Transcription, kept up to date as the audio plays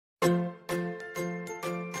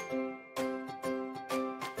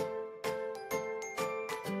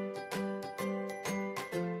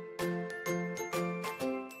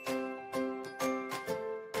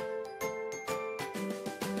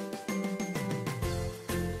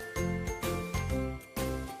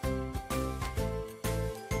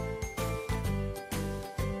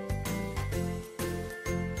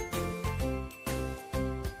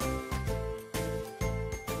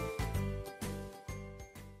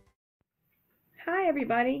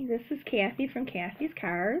everybody, this is Kathy from Kathy's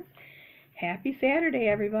Cards. Happy Saturday,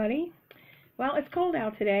 everybody. Well, it's cold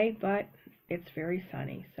out today, but it's very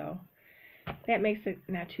sunny, so that makes it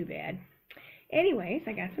not too bad. Anyways,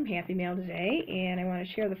 I got some happy mail today, and I want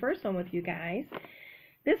to share the first one with you guys.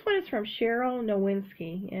 This one is from Cheryl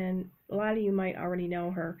Nowinski, and a lot of you might already know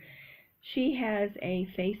her. She has a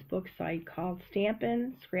Facebook site called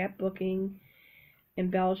Stampin, Scrapbooking,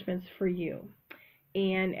 Embellishments for You.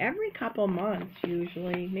 And every couple months,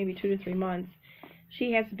 usually, maybe 2 to 3 months,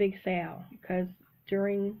 she has a big sale, because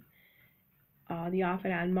during the off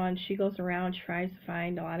and on months, she goes around, tries to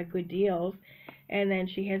find a lot of good deals, and then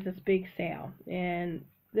she has this big sale. And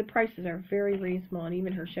the prices are very reasonable, and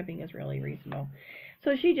even her shipping is really reasonable.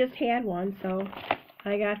 So she just had one, so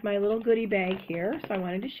I got my little goodie bag here, so I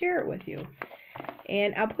wanted to share it with you.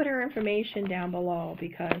 And I'll put her information down below,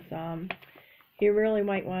 because you really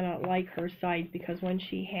might want to like her site, because when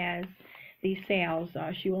she has these sales,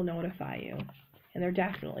 she will notify you, and they're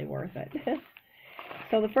definitely worth it.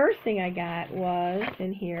 So the first thing I got was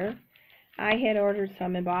in here. I had ordered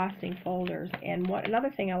some embossing folders, and another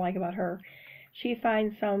thing I like about her, she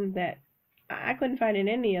finds some that I couldn't find in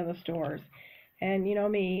any of the stores. And you know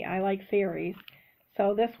me, I like fairies.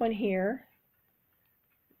 So this one here,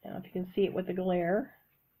 I don't know if you can see it with the glare,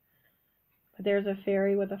 but there's a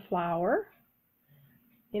fairy with a flower.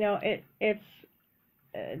 You know, it's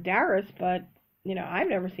Darius, but, you know, I've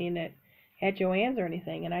never seen it at Joann's or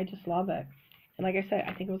anything, and I just love it. And like I said,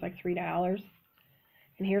 I think it was like $3.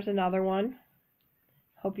 And here's another one.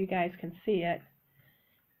 Hope you guys can see it.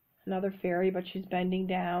 Another fairy, but she's bending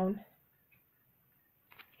down.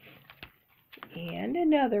 And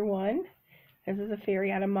another one. This is a fairy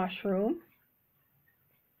on a mushroom.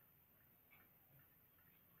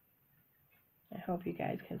 I hope you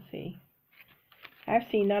guys can see. I've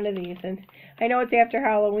seen none of these, and I know it's after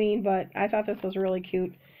Halloween, but I thought this was really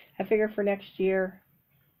cute. I figure for next year,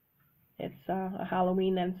 it's a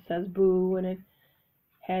Halloween, and it says boo, and it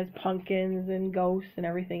has pumpkins and ghosts and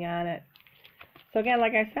everything on it. So again,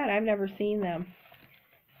 like I said, I've never seen them.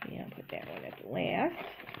 Yeah, I'll put that one at the last.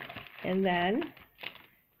 And then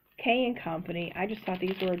K & Company. I just thought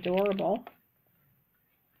these were adorable.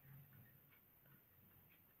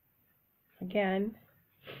 Again,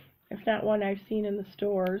 it's not one I've seen in the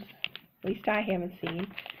stores. At least I haven't seen.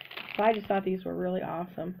 So I just thought these were really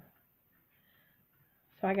awesome.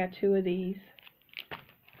 So I got 2 of these.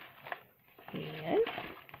 And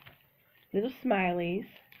little smileys.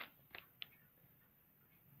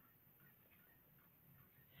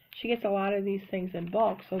 She gets a lot of these things in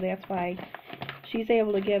bulk, so that's why she's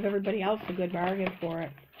able to give everybody else a good bargain for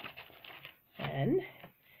it. And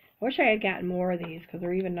I wish I had gotten more of these, because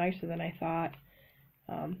they're even nicer than I thought.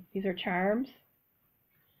 These are charms.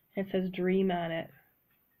 It says dream on it.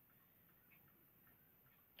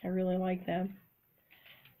 I really like them.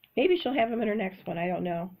 Maybe she'll have them in her next one, I don't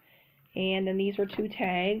know. And then these were 2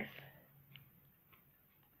 tags.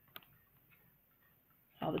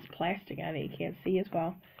 All this plastic on it, you can't see as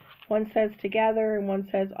well. One says together and one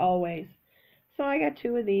says always. So I got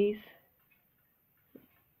 2 of these.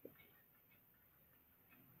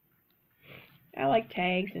 I like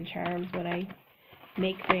tags and charms when I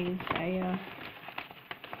make things. I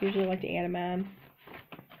usually like to add them on.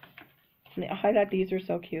 And I thought these were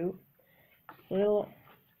so cute. Little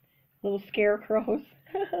scarecrows.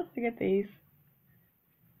 Look at these.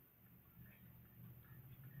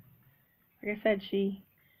 Like I said, she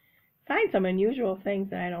finds some unusual things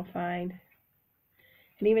that I don't find.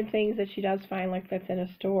 And even things that she does find, like that's in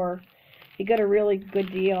a store, you get a really good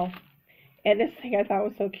deal. And this thing I thought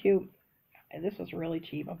was so cute. And this was really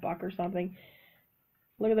cheap, $1 or something.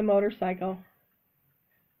 Look at the motorcycle.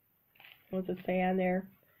 What's it say on there?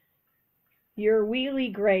 You're really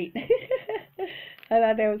great. I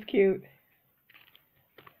thought that was cute.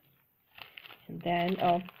 And then,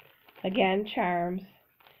 oh, again, charms.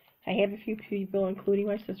 I have a few people, including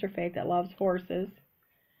my sister Faith, that loves horses.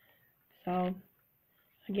 So,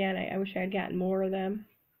 again, I wish I had gotten more of them.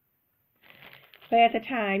 But at the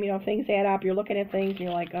time, you know, things add up. You're looking at things and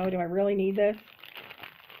you're like, oh, do I really need this?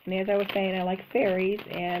 And as I was saying, I like fairies,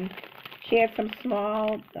 and she had some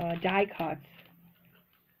small die cuts.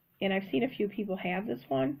 And I've seen a few people have this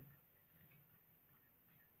one.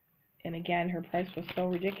 And again, her price was so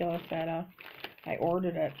ridiculous that I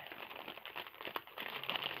ordered it.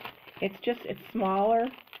 It's smaller,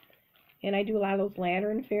 and I do a lot of those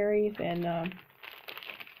lantern fairies, and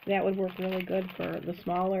that would work really good for the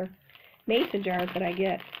smaller mason jars that I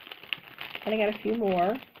get. And I got a few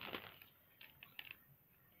more.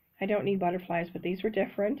 I don't need butterflies, but these were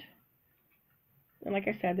different. And like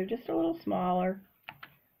I said, they're just a little smaller.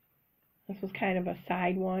 This was kind of a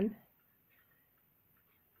side one.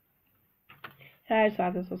 And I just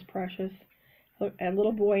thought this was precious. Look, a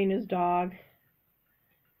little boy and his dog.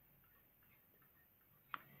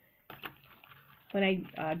 When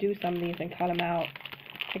I do some of these and cut them out,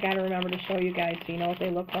 I got to remember to show you guys so you know what they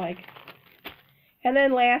look like. And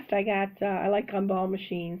then last, I got, I like gumball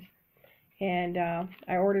machines. And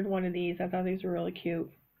I ordered one of these. I thought these were really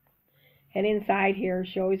cute. And inside here,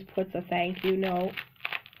 she always puts a thank you note.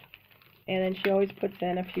 And then she always puts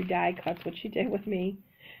in a few die cuts, which she did with me.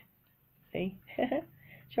 See?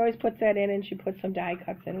 She always puts that in, and she puts some die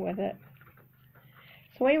cuts in with it.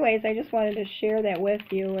 So anyways, I just wanted to share that with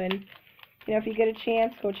you. And, you know, if you get a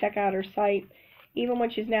chance, go check out her site. Even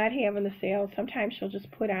when she's not having the sale, sometimes she'll just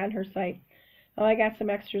put on her site, oh, I got some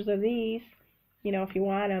extras of these, you know, if you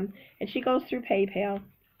want them. And she goes through PayPal.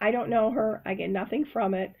 I don't know her. I get nothing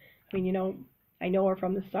from it. I mean, you know, I know her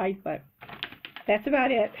from the site, but that's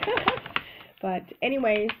about it. But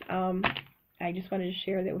anyways, I just wanted to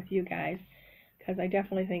share that with you guys because I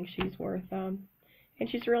definitely think she's worth and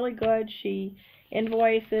she's really good. She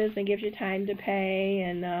invoices and gives you time to pay,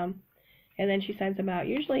 and then she sends them out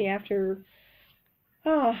usually after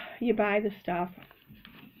you buy the stuff.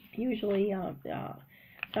 Usually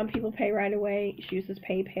some people pay right away. She uses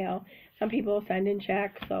PayPal. Some people send in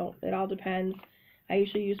checks, so it all depends. I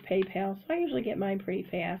usually use PayPal, so I usually get mine pretty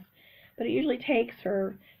fast. But it usually takes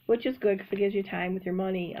her, which is good because it gives you time with your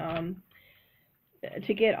money,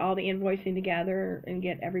 to get all the invoicing together and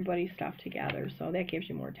get everybody's stuff together. So that gives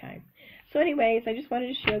you more time. So anyways, I just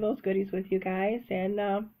wanted to share those goodies with you guys. And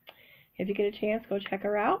if you get a chance, go check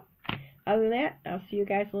her out. Other than that, I'll see you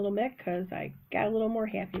guys in a little bit because I got a little more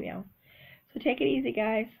happy mail. So take it easy,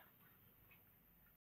 guys.